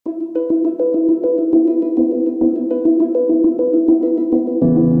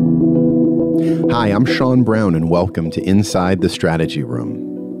Hi, I'm Sean Brown, and welcome to Inside the Strategy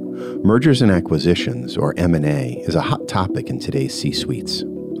Room. Mergers and acquisitions, or M&A, is a hot topic in today's C-suites.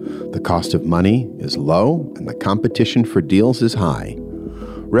 The cost of money is low, and the competition for deals is high.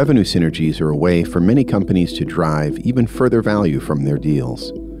 Revenue synergies are a way for many companies to drive even further value from their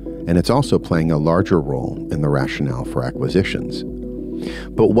deals, and it's also playing a larger role in the rationale for acquisitions.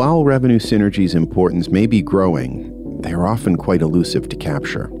 But while revenue synergies' importance may be growing, they are often quite elusive to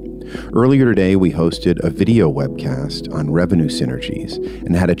capture. Earlier today, we hosted a video webcast on revenue synergies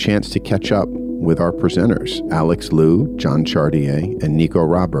and had a chance to catch up with our presenters, Alex Liu, John Chartier, and Nico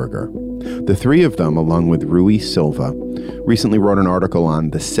Rawberger. The three of them, along with Rui Silva, recently wrote an article on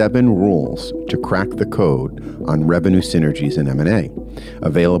the 7 rules to crack the code on revenue synergies in M&A,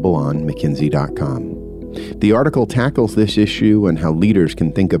 available on McKinsey.com. The article tackles this issue and how leaders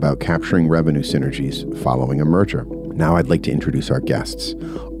can think about capturing revenue synergies following a merger. Now I'd like to introduce our guests,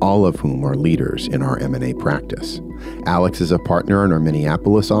 all of whom are leaders in our M&A practice. Alex is a partner in our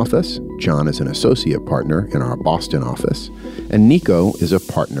Minneapolis office, John is an associate partner in our Boston office, and Nico is a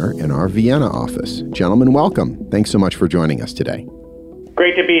partner in our Vienna office. Gentlemen, welcome. Thanks so much for joining us today.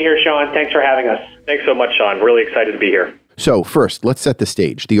 Great to be here, Sean. Thanks for having us. Thanks so much, Sean. Really excited to be here. So first, let's set the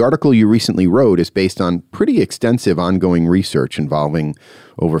stage. The article you recently wrote is based on pretty extensive ongoing research involving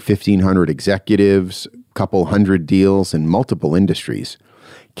over 1,500 executives, couple hundred deals in multiple industries.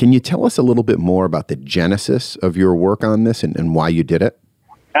 Can you tell us a little bit more about the genesis of your work on this and why you did it?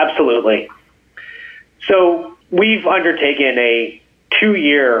 Absolutely. So we've undertaken a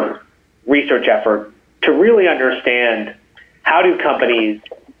 2-year research effort to really understand how do companies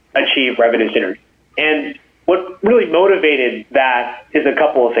achieve revenue synergy. And what really motivated that is a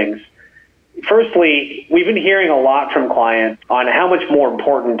couple of things. Firstly, we've been hearing a lot from clients on how much more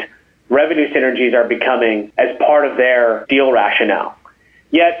important revenue synergies are becoming as part of their deal rationale.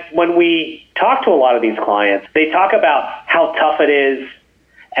 Yet when we talk to a lot of these clients, they talk about how tough it is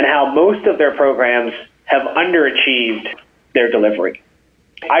and how most of their programs have underachieved their delivery.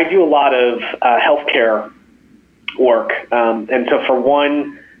 I do a lot of healthcare work. And so for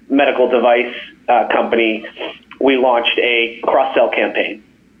one medical device company, we launched a cross-sell campaign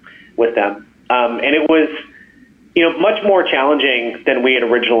with them. And it was much more challenging than we had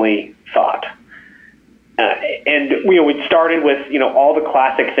originally thought. And we started with, all the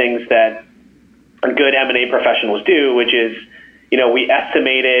classic things that good M&A professionals do, which is, we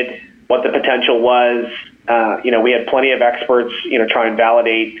estimated what the potential was. We had plenty of experts, try and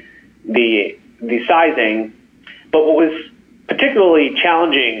validate the sizing. But what was particularly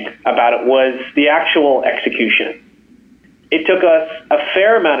challenging about it was the actual execution. It took us a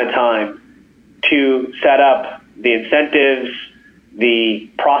fair amount of time to set up the incentives, the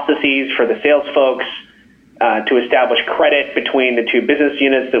processes for the sales folks, to establish credit between the two business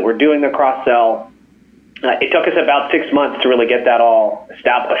units that were doing the cross-sell. It took us about 6 months to really get that all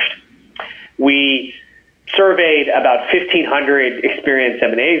established. We surveyed about 1,500 experienced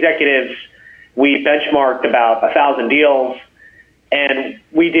M&A executives. We benchmarked about 1,000 deals, and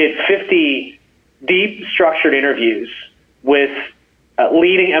we did 50 deep structured interviews with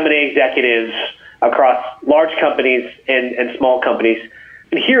leading M&A executives across large companies and small companies.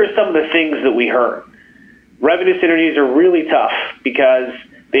 And here are some of the things that we heard. Revenue synergies are really tough because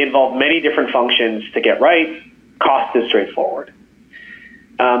they involve many different functions to get right. Cost is straightforward.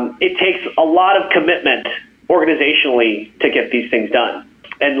 It takes a lot of commitment organizationally to get these things done,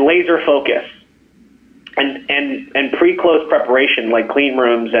 and laser focus and pre-close preparation like clean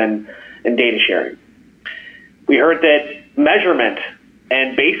rooms and data sharing. We heard that measurement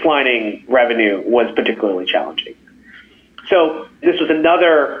and baselining revenue was particularly challenging. So this was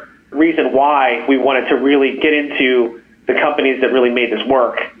another reason why we wanted to really get into the companies that really made this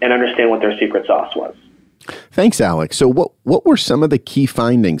work and understand what their secret sauce was. Thanks, Alex. So what were some of the key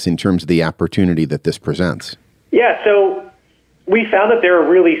findings in terms of the opportunity that this presents? Yeah, so we found that there are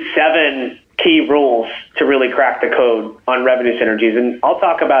really 7 key rules to really crack the code on revenue synergies. And I'll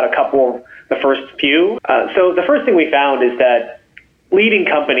talk about a couple of the first few. So the first thing we found is that leading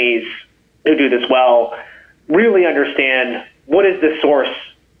companies who do this well really understand what is the source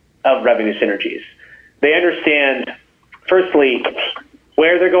of revenue synergies. They understand, firstly,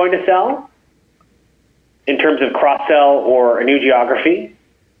 where they're going to sell in terms of cross-sell or a new geography,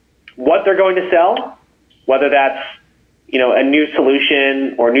 what they're going to sell, whether that's a new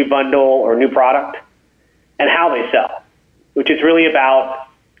solution or new bundle or new product, and how they sell, which is really about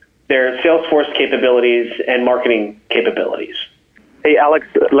their Salesforce capabilities and marketing capabilities. Hey, Alex,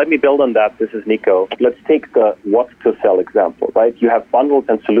 let me build on that. This is Nico. Let's take the what to sell example, right? You have bundles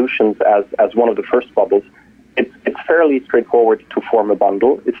and solutions as one of the first bubbles. It's fairly straightforward to form a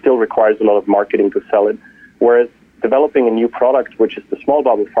bundle. It still requires a lot of marketing to sell it, whereas developing a new product, which is the small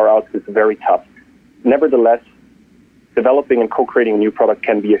bubble far out, is very tough. Nevertheless, developing and co-creating a new product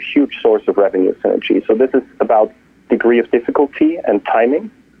can be a huge source of revenue synergy. So this is about degree of difficulty and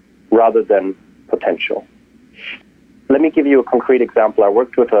timing rather than potential. Let me give you a concrete example. I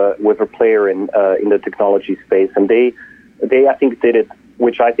worked with a player in the technology space, and they I think did it,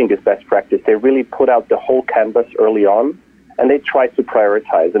 which I think is best practice. They really put out the whole canvas early on, and they tried to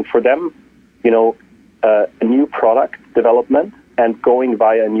prioritize. And for them, a new product development and going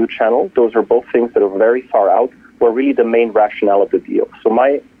via a new channel, those are both things that are very far out, were really the main rationale of the deal. So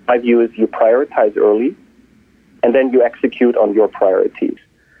my view is you prioritize early, and then you execute on your priorities.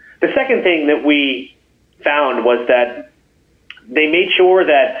 The second thing that we found was that they made sure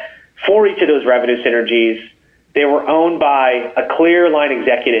that for each of those revenue synergies, they were owned by a clear line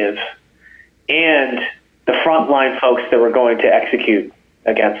executive and the frontline folks that were going to execute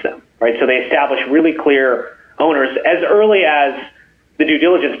against them, right? So they established really clear owners as early as the due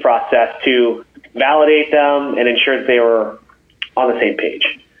diligence process to validate them and ensure that they were on the same page.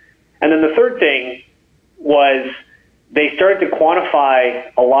 And then the third thing was they started to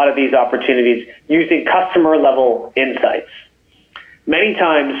quantify a lot of these opportunities using customer level insights. Many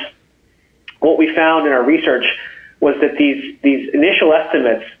times what we found in our research was that these initial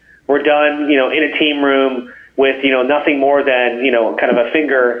estimates were done, in a team room with, nothing more than, kind of a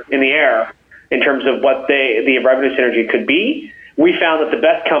finger in the air in terms of what the revenue synergy could be. We found that the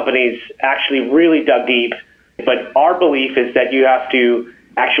best companies actually really dug deep, but our belief is that you have to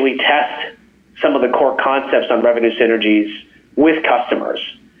actually test some of the core concepts on revenue synergies with customers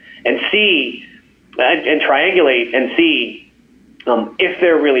and see and triangulate and see if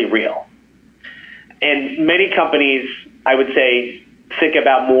they're really real. And many companies, I would say, think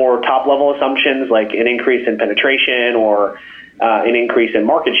about more top-level assumptions like an increase in penetration or an increase in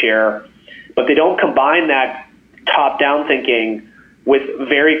market share, but they don't combine that top-down thinking with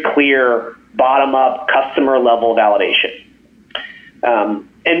very clear bottom-up customer-level validation. And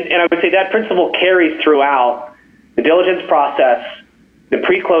I would say that principle carries throughout the diligence process, the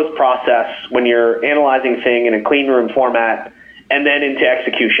pre-close process when you're analyzing thing in a clean room format, and then into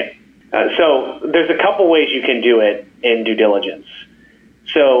execution. So there's a couple ways you can do it in due diligence.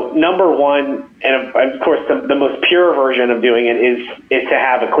 So number one, and of course the most pure version of doing it is to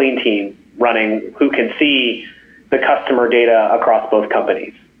have a clean team running who can see the customer data across both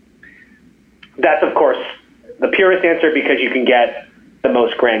companies. That's, of course, the purest answer because you can get the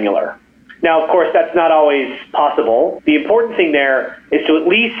most granular. Now, of course, that's not always possible. The important thing there is to at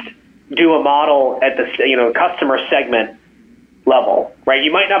least do a model at the customer segment level, right?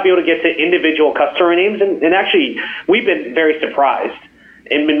 You might not be able to get to individual customer names, and actually, we've been very surprised.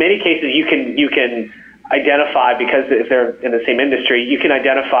 In many cases, you can identify, because if they're in the same industry, you can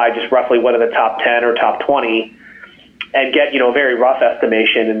identify just roughly what are the top 10 or top 20 and get a very rough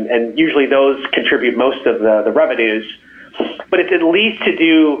estimation, and usually those contribute most of the revenues. But it's at least to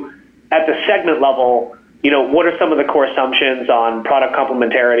do at the segment level, what are some of the core assumptions on product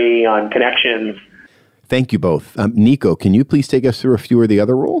complementarity, on connections. Thank you both. Nico, can you please take us through a few of the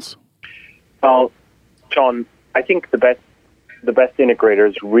other roles? Well, John, I think the best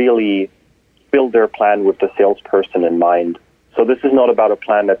integrators really build their plan with the salesperson in mind. So this is not about a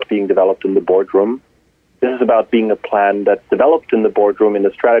plan that's being developed in the boardroom. This is about being a plan that's developed in the boardroom, in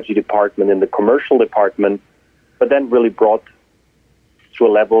the strategy department, in the commercial department, but then really brought to a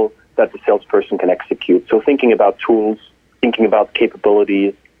level that the salesperson can execute. So thinking about tools, thinking about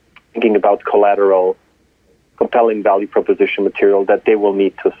capabilities, thinking about collateral, compelling value proposition material that they will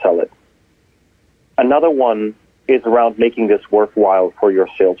need to sell it. Another one is around making this worthwhile for your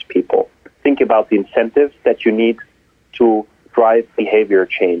salespeople. Think about the incentives that you need to drive behavior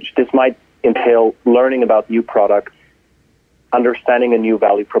change. This might entail learning about new products, understanding a new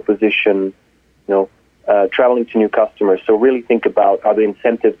value proposition, traveling to new customers. So really think about, are the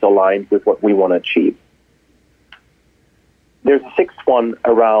incentives aligned with what we want to achieve? There's a sixth one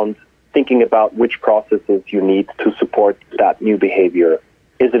around thinking about which processes you need to support that new behavior.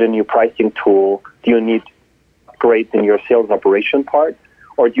 Is it a new pricing tool? Do you need upgrades in your sales operation part?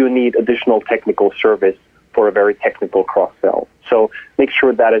 Or do you need additional technical service for a very technical cross-sell? So make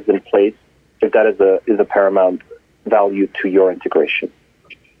sure that is in place if that is a paramount value to your integration.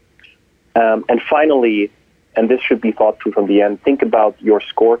 And finally, and this should be thought through from the end, think about your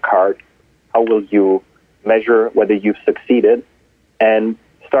scorecard. How will you measure whether you've succeeded, and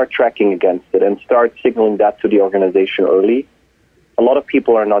start tracking against it and start signaling that to the organization early. A lot of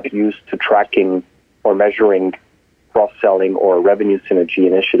people are not used to tracking or measuring cross-selling or revenue synergy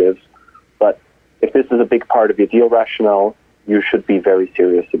initiatives, but if this is a big part of your deal rationale, you should be very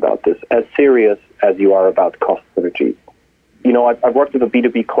serious about this, as serious as you are about cost synergies. I've worked with a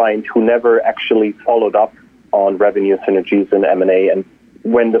B2B client who never actually followed up on revenue synergies and M&A. And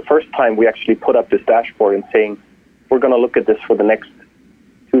when the first time we actually put up this dashboard and saying, we're going to look at this for the next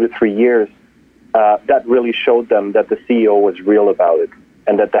 2 to 3 years, that really showed them that the CEO was real about it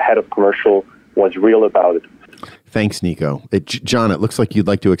and that the head of commercial was real about it. Thanks, Nico. John, it looks like you'd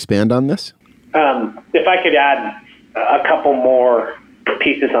like to expand on this. If I could add a couple more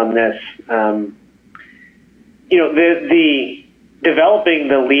pieces on this, the developing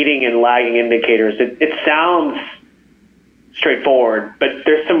the leading and lagging indicators, it sounds straightforward, but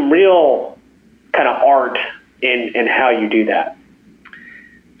there's some real kind of art in how you do that.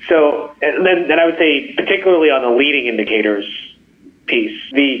 So, and then I would say, particularly on the leading indicators piece,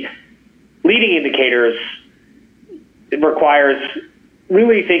 the leading indicators, it requires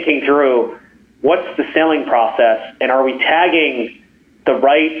really thinking through what's the selling process and are we tagging the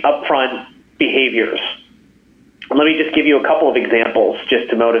right upfront behaviors. Let me just give you a couple of examples just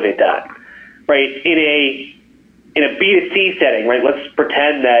to motivate that. Right, in a B2C setting, right? Let's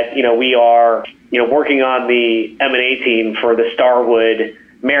pretend that we are working on the M&A team for the Starwood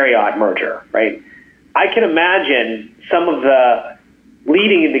Marriott merger, right? I can imagine some of the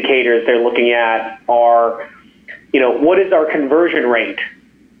leading indicators they're looking at are, what is our conversion rate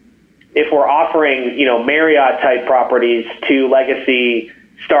if we're offering Marriott type properties to legacy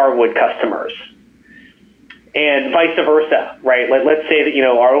Starwood customers? And vice versa, right? Let's say that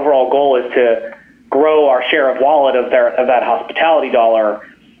our overall goal is to grow our share of wallet of that hospitality dollar.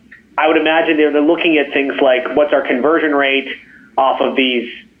 I would imagine they're looking at things like what's our conversion rate off of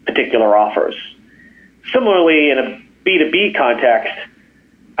these particular offers. Similarly, in a B2B context,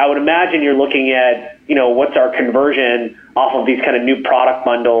 I would imagine you're looking at what's our conversion off of these kind of new product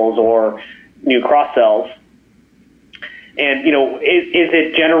bundles or new cross sells, and is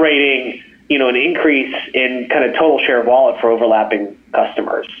it generating an increase in kind of total share of wallet for overlapping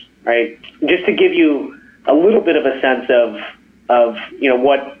customers, right? Just to give you a little bit of a sense of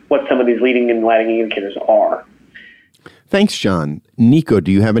what some of these leading and lagging indicators are. Thanks, John. Nico,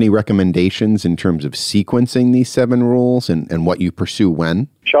 do you have any recommendations in terms of sequencing these 7 rules and what you pursue when?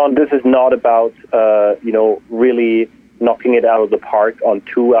 Sean, this is not about really knocking it out of the park on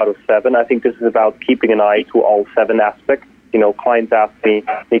 2 out of 7. I think this is about keeping an eye to all 7 aspects. Clients ask me,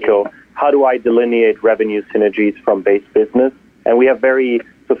 Nico, how do I delineate revenue synergies from base business? And we have very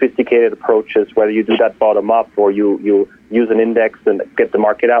sophisticated approaches, whether you do that bottom up or you use an index and get the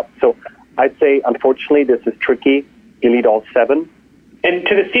market out. So I'd say, unfortunately, this is tricky. You need all 7. And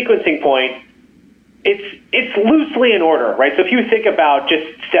to the sequencing point, it's loosely in order, right? So if you think about just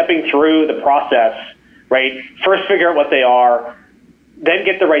stepping through the process, right? First figure out what they are, then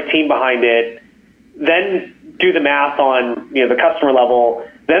get the right team behind it, then do the math on the customer level,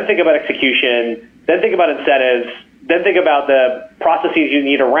 then think about execution, then think about incentives, then think about the processes you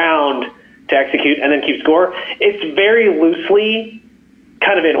need around to execute, and then keep score. It's very loosely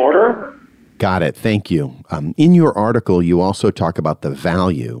kind of in order. Got it. Thank you. In your article, you also talk about the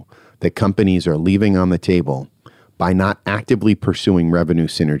value that companies are leaving on the table by not actively pursuing revenue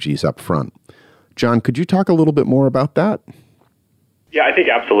synergies up front. John, could you talk a little bit more about that? Yeah, I think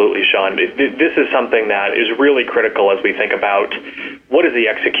absolutely, Sean. This is something that is really critical as we think about what does the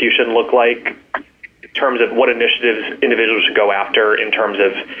execution look like in terms of what initiatives individuals should go after in terms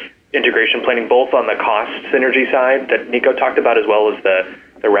of integration planning, both on the cost synergy side that Nico talked about, as well as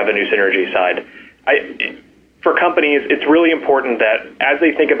the revenue synergy side. For companies, it's really important that as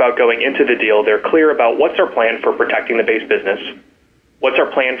they think about going into the deal, they're clear about what's our plan for protecting the base business, what's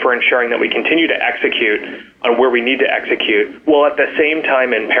our plan for ensuring that we continue to execute on where we need to execute, while at the same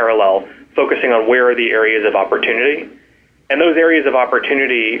time in parallel focusing on where are the areas of opportunity. And those areas of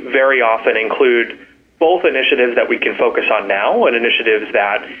opportunity very often include both initiatives that we can focus on now and initiatives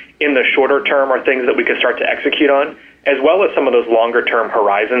that in the shorter term are things that we can start to execute on, as well as some of those longer term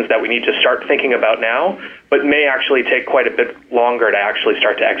horizons that we need to start thinking about now, but may actually take quite a bit longer to actually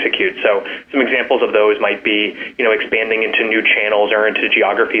start to execute. So some examples of those might be, expanding into new channels or into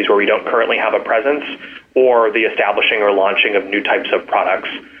geographies where we don't currently have a presence, or the establishing or launching of new types of products.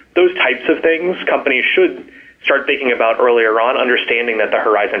 Those types of things companies should start thinking about earlier on, understanding that the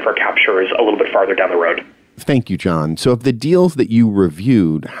horizon for capture is a little bit farther down the road. Thank you, John. So of the deals that you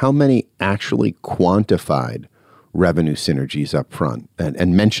reviewed, how many actually quantified revenue synergies up front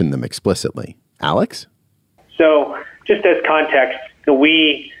and mentioned them explicitly? Alex? So just as context,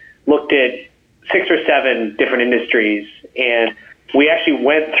 we looked at 6 or 7 different industries, and we actually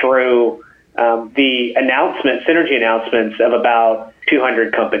went through the synergy announcements of about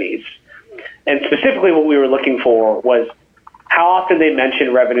 200 companies. And specifically what we were looking for was how often they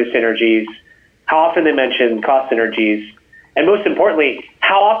mentioned revenue synergies, how often they mentioned cost synergies, and most importantly,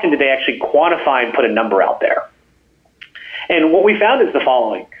 how often did they actually quantify and put a number out there? And what we found is the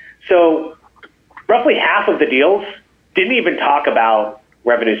following. So roughly half of the deals didn't even talk about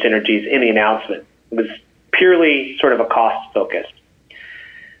revenue synergies in the announcement. It was purely sort of a cost focus.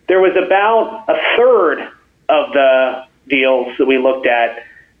 There was about a third of the deals that we looked at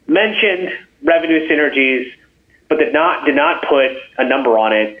mentioned revenue synergies, but did not put a number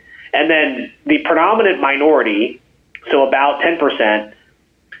on it. And then the predominant minority, so about 10%,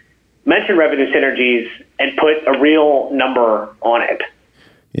 mentioned revenue synergies and put a real number on it.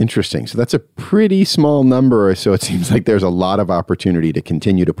 Interesting. So that's a pretty small number. So it seems like there's a lot of opportunity to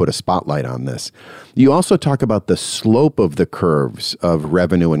continue to put a spotlight on this. You also talk about the slope of the curves of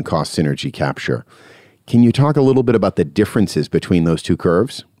revenue and cost synergy capture. Can you talk a little bit about the differences between those two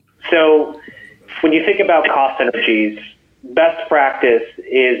curves? So when you think about cost synergies, best practice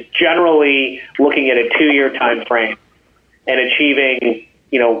is generally looking at a 2-year time frame and achieving,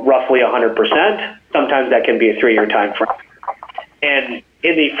 roughly 100%. Sometimes that can be a 3-year time frame. And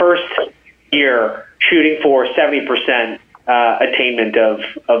in the first year, shooting for 70% attainment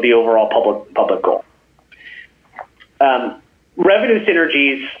of the overall public goal. Revenue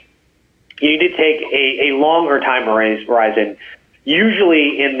synergies, you need to take a longer time horizon,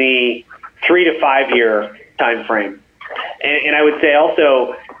 usually in the 3 to 5 year time frame. And I would say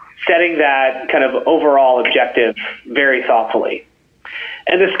also setting that kind of overall objective very thoughtfully.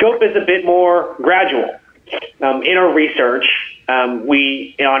 And the scope is a bit more gradual. In our research,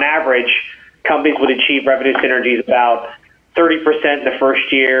 on average, companies would achieve revenue synergies about 30% in the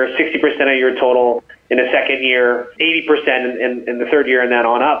first year, 60% of your total in the second year, 80% in the third year, and then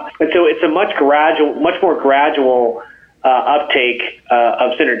on up. And so it's a much more gradual uptake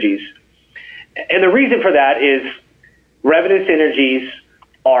of synergies. And the reason for that is revenue synergies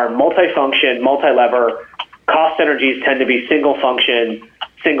are multifunction, multi-lever. Cost synergies tend to be single function,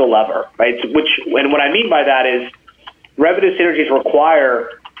 single lever, right? And what I mean by that is revenue synergies require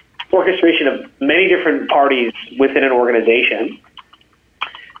orchestration of many different parties within an organization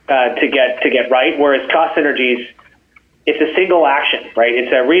to get right, whereas cost synergies, it's a single action, right?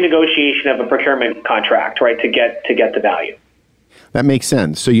 It's a renegotiation of a procurement contract, right, to get the value. That makes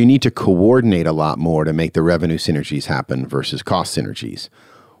sense. So you need to coordinate a lot more to make the revenue synergies happen versus cost synergies.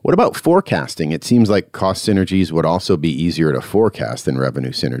 What about forecasting? It seems like cost synergies would also be easier to forecast than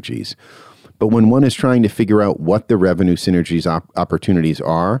revenue synergies. But when one is trying to figure out what the revenue synergies opportunities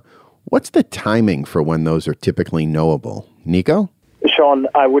are, what's the timing for when those are typically knowable? Nico? Sean,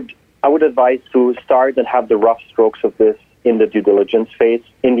 I would advise to start and have the rough strokes of this in the due diligence phase.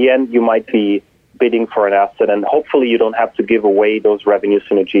 In the end, you might be bidding for an asset, and hopefully you don't have to give away those revenue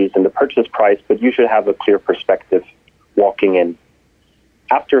synergies in the purchase price, but you should have a clear perspective walking in.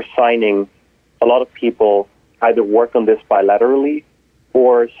 After signing, a lot of people either work on this bilaterally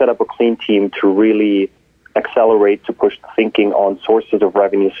or set up a clean team to really accelerate, to push the thinking on sources of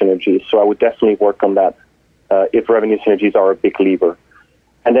revenue synergies. So I would definitely work on that if revenue synergies are a big lever.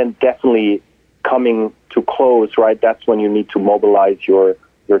 And then definitely coming to close, right, that's when you need to mobilize your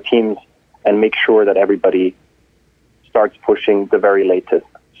teams and make sure that everybody starts pushing the very latest.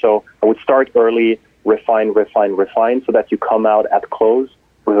 So I would start early, refine, so that you come out at close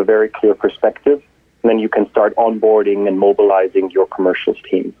with a very clear perspective. And then you can start onboarding and mobilizing your commercials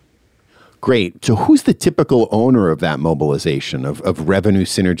team. Great. So who's the typical owner of that mobilization of revenue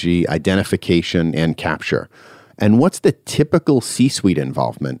synergy, identification, and capture? And what's the typical C-suite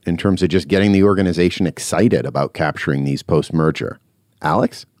involvement in terms of just getting the organization excited about capturing these post-merger?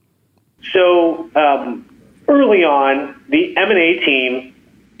 Alex? So early on, the M&A team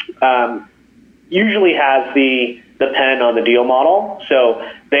usually has the pen on the deal model. So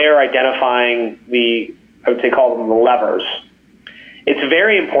they're identifying call them the levers. It's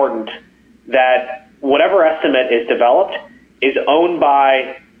very important that whatever estimate is developed is owned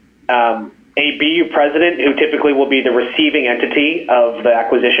by a BU president, who typically will be the receiving entity of the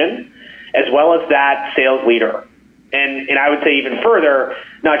acquisition, as well as that sales leader. And I would say even further,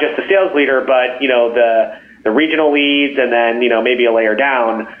 not just the sales leader, but the regional leads, and then maybe a layer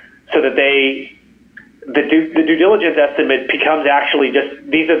down, so that the due diligence estimate becomes actually just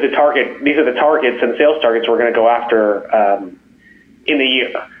these are the targets and sales targets we're going to go after in the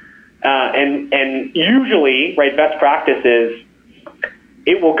year. And usually, right, best practice is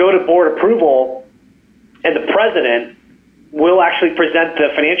it will go to board approval, and the president will actually present the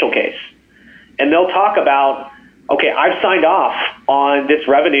financial case, and they'll talk about, okay, I've signed off on this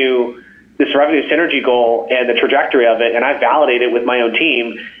revenue this revenue synergy goal and the trajectory of it, and I validate it with my own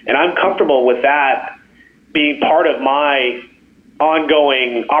team, and I'm comfortable with that being part of my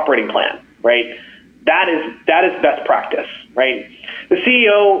ongoing operating plan, right? That is best practice, right? The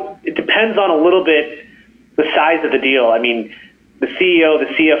CEO, it depends on a little bit the size of the deal. I mean, the CEO,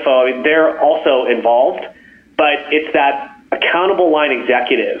 the CFO, I mean, they're also involved, but it's that accountable line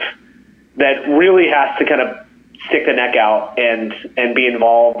executive that really has to kind of stick the neck out and be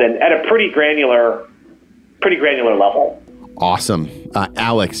involved, and at a pretty granular level. Awesome.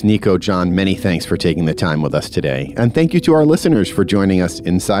 Alex, Nico, John, many thanks for taking the time with us today. And thank you to our listeners for joining us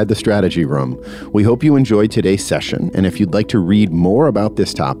inside the strategy room. We hope you enjoyed today's session. And if you'd like to read more about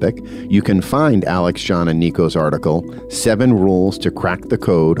this topic, you can find Alex, John, and Nico's article, 7 Rules to Crack the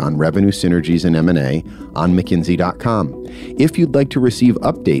Code on Revenue Synergies and M&A, on McKinsey.com. If you'd like to receive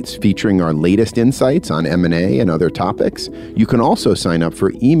updates featuring our latest insights on M&A and other topics, you can also sign up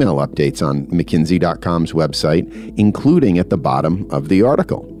for email updates on McKinsey.com's website, including at the bottom of the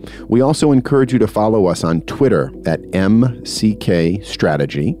article. We also encourage you to follow us on Twitter at MCK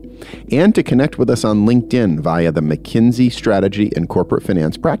Strategy and to connect with us on LinkedIn via the McKinsey Strategy and Corporate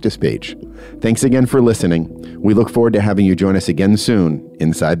Finance practice page. Thanks again for listening. We look forward to having you join us again soon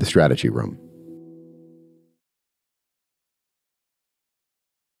inside the Strategy Room.